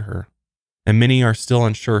straight toward her. And many are still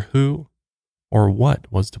unsure who or what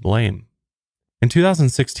was to blame. In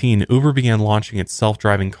 2016, Uber began launching its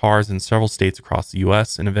self-driving cars in several states across the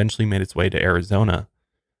US and eventually made its way to Arizona.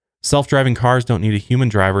 Self-driving cars don't need a human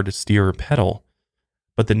driver to steer or pedal,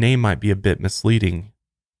 but the name might be a bit misleading.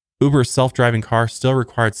 Uber's self-driving car still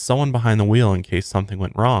required someone behind the wheel in case something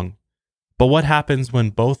went wrong. But what happens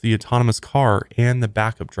when both the autonomous car and the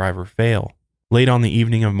backup driver fail? Late on the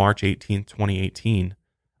evening of March 18, 2018,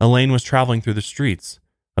 Elaine was traveling through the streets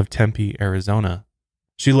of Tempe, Arizona.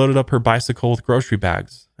 She loaded up her bicycle with grocery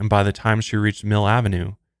bags, and by the time she reached Mill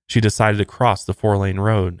Avenue, she decided to cross the 4-lane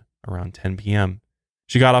road around 10 p.m.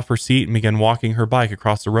 She got off her seat and began walking her bike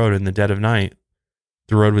across the road in the dead of night.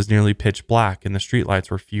 The road was nearly pitch black and the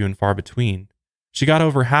streetlights were few and far between. She got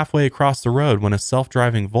over halfway across the road when a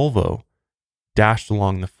self-driving Volvo dashed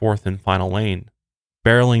along the 4th and final lane.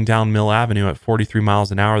 Barreling down Mill Avenue at 43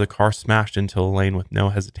 miles an hour, the car smashed into Elaine with no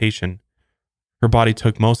hesitation. Her body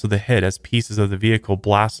took most of the hit as pieces of the vehicle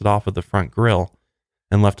blasted off of the front grille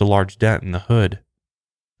and left a large dent in the hood.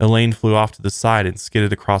 Elaine flew off to the side and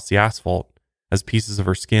skidded across the asphalt as pieces of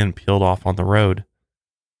her skin peeled off on the road.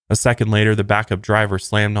 A second later, the backup driver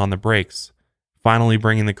slammed on the brakes, finally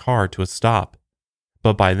bringing the car to a stop.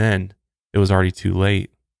 But by then, it was already too late.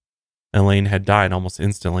 Elaine had died almost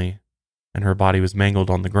instantly, and her body was mangled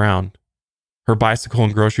on the ground. Her bicycle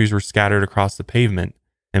and groceries were scattered across the pavement,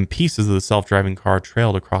 and pieces of the self-driving car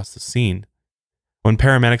trailed across the scene. When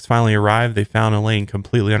paramedics finally arrived, they found Elaine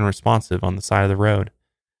completely unresponsive on the side of the road,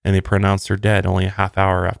 and they pronounced her dead only a half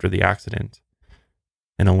hour after the accident.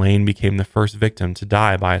 And Elaine became the first victim to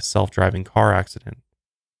die by a self-driving car accident.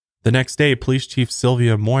 The next day, Police Chief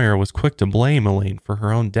Sylvia Moyer was quick to blame Elaine for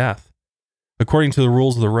her own death. According to the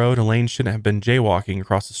rules of the road, Elaine shouldn't have been jaywalking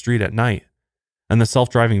across the street at night, and the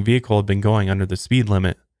self-driving vehicle had been going under the speed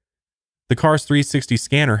limit. The car's 360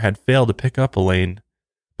 scanner had failed to pick up Elaine,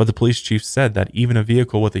 but the police chief said that even a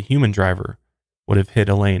vehicle with a human driver would have hit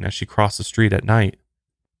Elaine as she crossed the street at night.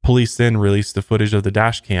 Police then released the footage of the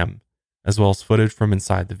dash cam, as well as footage from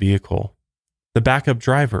inside the vehicle. The backup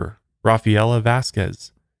driver, Rafaela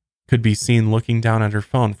Vasquez, could be seen looking down at her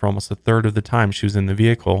phone for almost a third of the time she was in the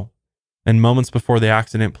vehicle. And moments before the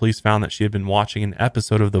accident, police found that she had been watching an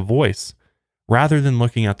episode of The Voice rather than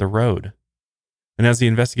looking at the road. And as the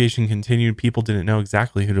investigation continued, people didn't know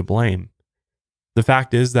exactly who to blame. The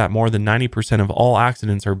fact is that more than 90% of all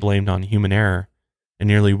accidents are blamed on human error, and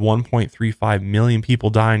nearly 1.35 million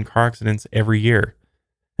people die in car accidents every year,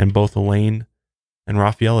 and both Elaine and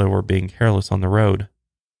Rafaela were being careless on the road.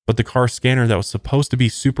 But the car scanner that was supposed to be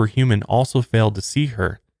superhuman also failed to see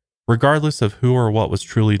her. Regardless of who or what was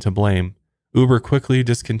truly to blame, Uber quickly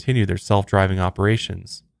discontinued their self-driving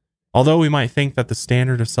operations. Although we might think that the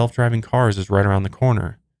standard of self-driving cars is right around the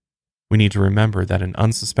corner, we need to remember that an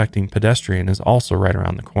unsuspecting pedestrian is also right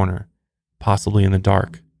around the corner, possibly in the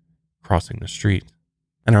dark, crossing the street.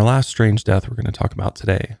 And our last strange death we're going to talk about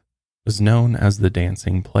today was known as the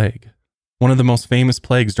Dancing Plague. One of the most famous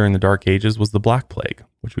plagues during the Dark Ages was the Black Plague,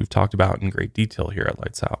 which we've talked about in great detail here at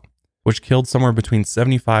Lights Out, which killed somewhere between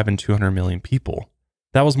 75 and 200 million people.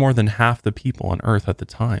 That was more than half the people on Earth at the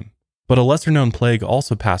time. But a lesser-known plague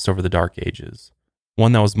also passed over the Dark Ages,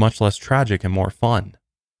 one that was much less tragic and more fun.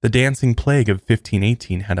 The Dancing Plague of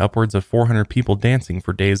 1518 had upwards of 400 people dancing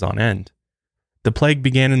for days on end. The plague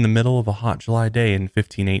began in the middle of a hot July day in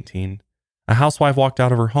 1518. A housewife walked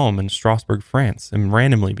out of her home in Strasbourg, France, and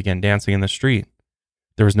randomly began dancing in the street.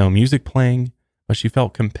 There was no music playing, but she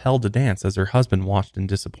felt compelled to dance as her husband watched in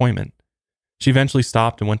disappointment. She eventually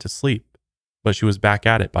stopped and went to sleep, but she was back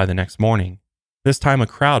at it by the next morning. This time a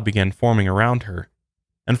crowd began forming around her,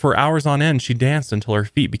 and for hours on end she danced until her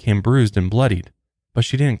feet became bruised and bloodied, but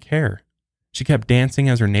she didn't care. She kept dancing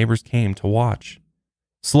as her neighbors came to watch.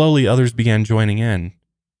 Slowly others began joining in.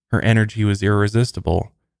 Her energy was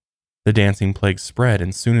irresistible. The dancing plague spread,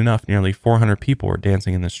 and soon enough nearly 400 people were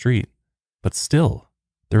dancing in the street. But still,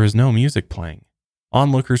 there was no music playing.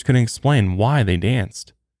 Onlookers couldn't explain why they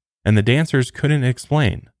danced, and the dancers couldn't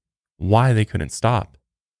explain why they couldn't stop.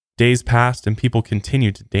 Days passed and people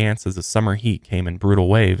continued to dance as the summer heat came in brutal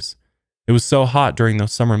waves. It was so hot during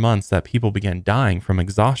those summer months that people began dying from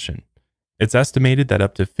exhaustion. It's estimated that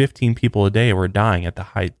up to 15 people a day were dying at the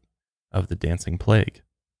height of the dancing plague.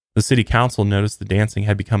 The city council noticed the dancing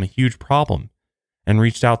had become a huge problem and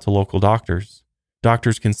reached out to local doctors.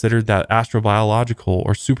 Doctors considered that astrobiological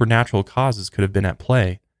or supernatural causes could have been at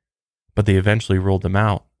play, but they eventually ruled them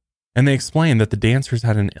out. And they explained that the dancers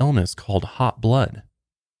had an illness called hot blood.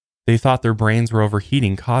 They thought their brains were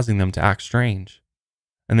overheating, causing them to act strange.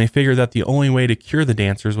 And they figured that the only way to cure the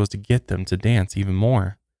dancers was to get them to dance even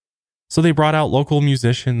more. So they brought out local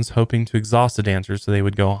musicians, hoping to exhaust the dancers so they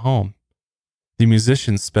would go home. The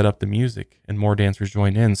musicians sped up the music, and more dancers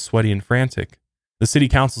joined in, sweaty and frantic. The city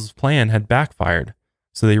council's plan had backfired,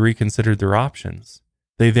 so they reconsidered their options.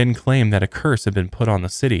 They then claimed that a curse had been put on the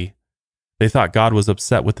city. They thought God was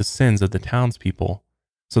upset with the sins of the townspeople,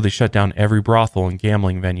 So they shut down every brothel and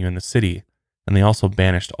gambling venue in the city, and they also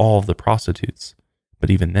banished all of the prostitutes. But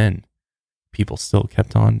even then, people still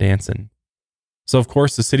kept on dancing. So of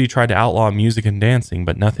course the city tried to outlaw music and dancing,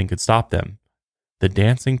 but nothing could stop them. The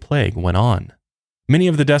dancing plague went on. Many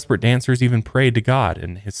of the desperate dancers even prayed to God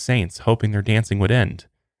and his saints, hoping their dancing would end.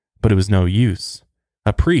 But it was no use.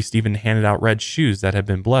 A priest even handed out red shoes that had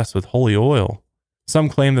been blessed with holy oil. Some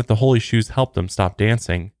claimed that the holy shoes helped them stop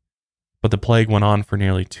dancing. But the plague went on for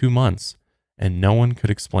nearly 2 months, and no one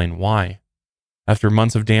could explain why. After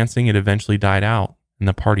months of dancing, it eventually died out, and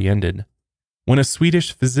the party ended. When a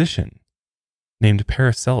Swedish physician named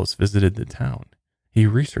Paracelsus visited the town, he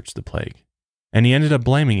researched the plague, and he ended up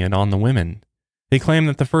blaming it on the women. They claimed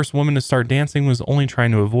that the first woman to start dancing was only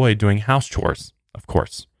trying to avoid doing house chores, of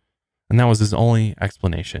course. And that was his only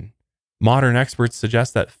explanation. Modern experts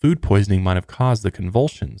suggest that food poisoning might have caused the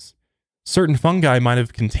convulsions. Certain fungi might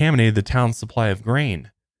have contaminated the town's supply of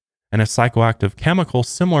grain, and a psychoactive chemical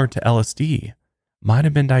similar to LSD might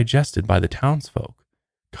have been digested by the townsfolk,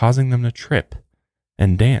 causing them to trip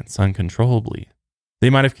and dance uncontrollably.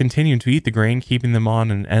 They might have continued to eat the grain, keeping them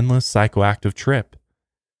on an endless psychoactive trip.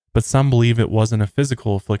 But some believe it wasn't a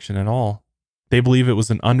physical affliction at all. They believe it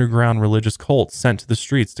was an underground religious cult sent to the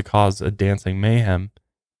streets to cause a dancing mayhem.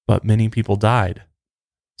 But many people died.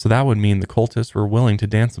 So that would mean the cultists were willing to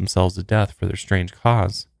dance themselves to death for their strange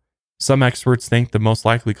cause. Some experts think the most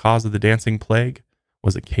likely cause of the dancing plague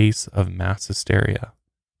was a case of mass hysteria.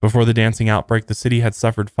 Before the dancing outbreak, the city had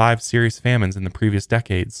suffered 5 serious famines in the previous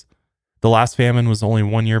decades. The last famine was only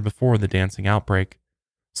 1 year before the dancing outbreak.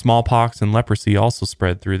 Smallpox and leprosy also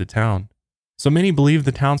spread through the town. So many believed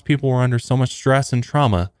the townspeople were under so much stress and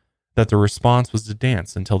trauma that their response was to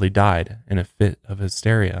dance until they died in a fit of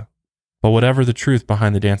hysteria. But whatever the truth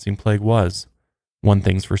behind the dancing plague was, one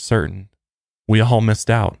thing's for certain: we all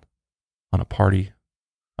missed out on a party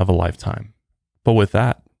of a lifetime. But with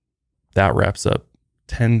that, that wraps up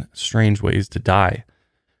 10 strange ways to die.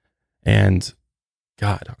 And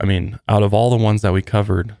God, I mean, out of all the ones that we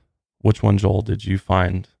covered, which one, Joel, did you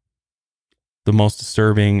find the most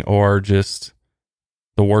disturbing, or just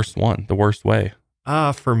the worst one, the worst way?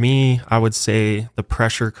 For me, I would say the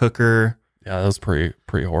pressure cooker. Yeah, that was pretty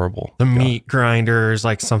horrible. The meat grinder is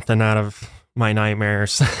like something out of my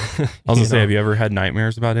nightmares. I was gonna say, have you ever had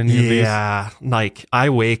nightmares about any of these? Yeah, like I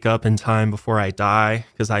wake up in time before I die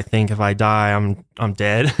because I think if I die, I'm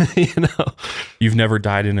dead. You've never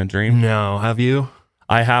died in a dream? No, have you?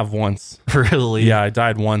 I have once. Really? Yeah, I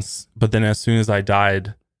died once, but then as soon as I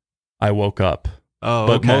died, I woke up. Oh,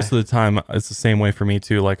 but okay. most of the time, it's the same way for me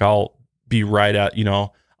too. Like I'll be right at,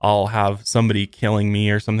 I'll have somebody killing me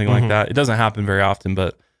or something like that. It doesn't happen very often,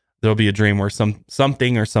 but there'll be a dream where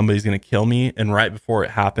something or somebody's going to kill me. And right before it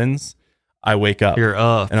happens, I wake up. You're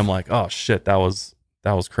up. And I'm like, oh shit, that was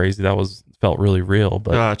crazy. Felt really real.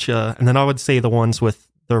 But Gotcha. And then I would say the ones with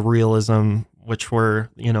the realism, which were,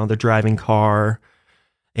 the driving car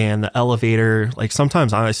and the elevator. Like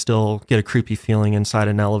sometimes I still get a creepy feeling inside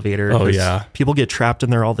an elevator. Oh yeah. People get trapped in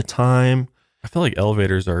there all the time. I feel like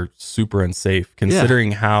elevators are super unsafe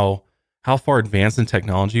considering how far advanced in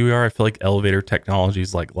technology we are. I feel like elevator technology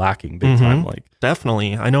is like lacking big time. Like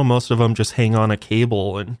definitely. I know most of them just hang on a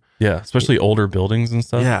cable and yeah, especially older buildings and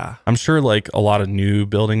stuff. Yeah. I'm sure like a lot of new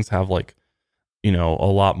buildings have like, a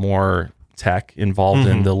lot more tech involved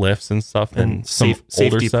in the lifts and stuff and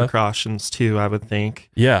safety stuff. Precautions too, I would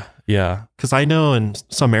think. Yeah. Because I know in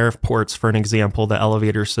some airports, for an example, the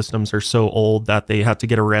elevator systems are so old that they have to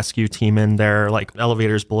get a rescue team in there. Like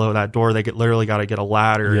elevators below that door, they literally got to get a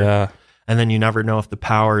ladder. Yeah. And then you never know if the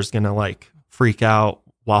power is going to like freak out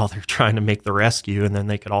while they're trying to make the rescue, and then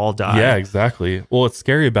they could all die. Yeah, exactly. Well, what's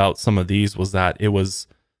scary about some of these was that it was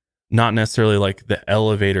not necessarily like the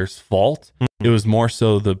elevator's fault. It was more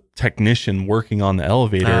so the technician working on the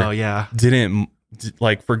elevator. Oh yeah.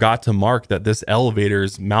 Forgot to mark that this elevator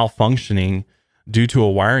is malfunctioning due to a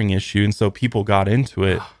wiring issue. And so people got into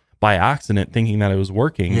it by accident thinking that it was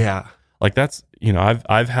working. Yeah. Like that's,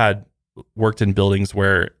 I've had worked in buildings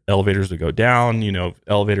where elevators would go down,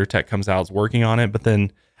 elevator tech comes out, is working on it. But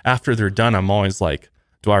then after they're done, I'm always like,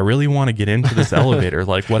 do I really want to get into this elevator?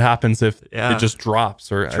 Like what happens if it just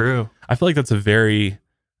drops? Or True. I feel like that's a very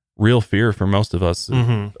real fear for most of us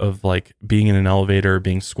of like being in an elevator,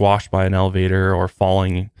 being squashed by an elevator, or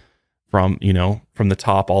falling from the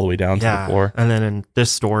top all the way down to the floor. And then in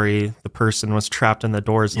this story, the person was trapped in the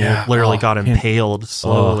doors and they literally got impaled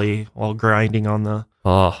slowly while grinding on the...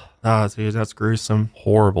 dude, that's gruesome.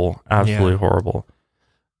 Horrible. Absolutely horrible.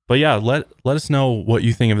 But yeah, let us know what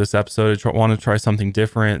you think of this episode. Want to try something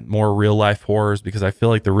different, more real life horrors, because I feel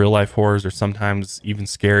like the real life horrors are sometimes even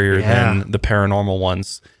scarier than the paranormal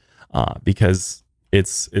ones, because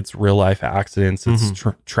it's real life accidents, it's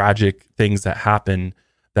tragic things that happen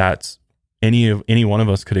that any one of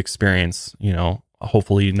us could experience. You know,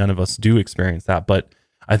 hopefully none of us do experience that, but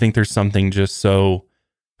I think there's something just so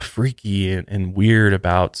freaky and weird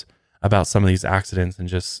about some of these accidents, and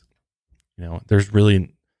just, you know, there's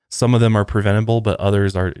really, some of them are preventable, but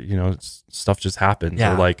others are, you know, stuff just happens.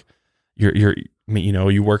 Or like you're you know,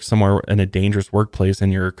 you work somewhere in a dangerous workplace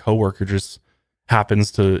and your coworker just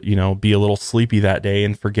happens to, you know, be a little sleepy that day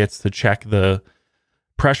and forgets to check the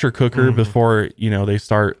pressure cooker before, you know, they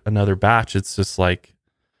start another batch. It's just like,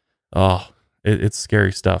 oh, it's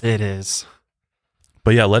scary stuff. It is.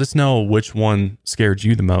 But yeah, let us know which one scared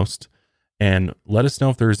you the most, and let us know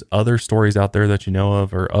if there's other stories out there that you know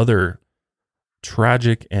of, or other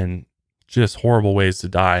tragic and just horrible ways to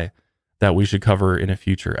die that we should cover in a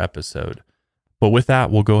future episode. But with that,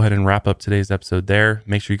 we'll go ahead and wrap up today's episode there.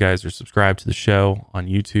 Make sure you guys are subscribed to the show on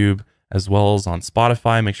YouTube as well as on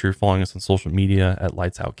Spotify. Make sure you're following us on social media at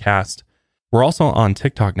Lights Out Cast. We're also on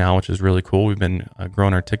TikTok now, which is really cool. We've been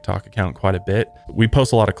growing our TikTok account quite a bit. We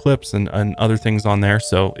post a lot of clips and other things on there.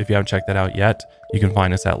 So if you haven't checked that out yet, you can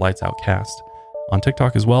find us at Lights Out Cast on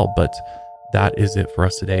TikTok as well. But that is it for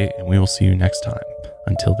us today, and we will see you next time.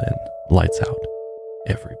 Until then, lights out,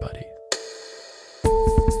 everybody.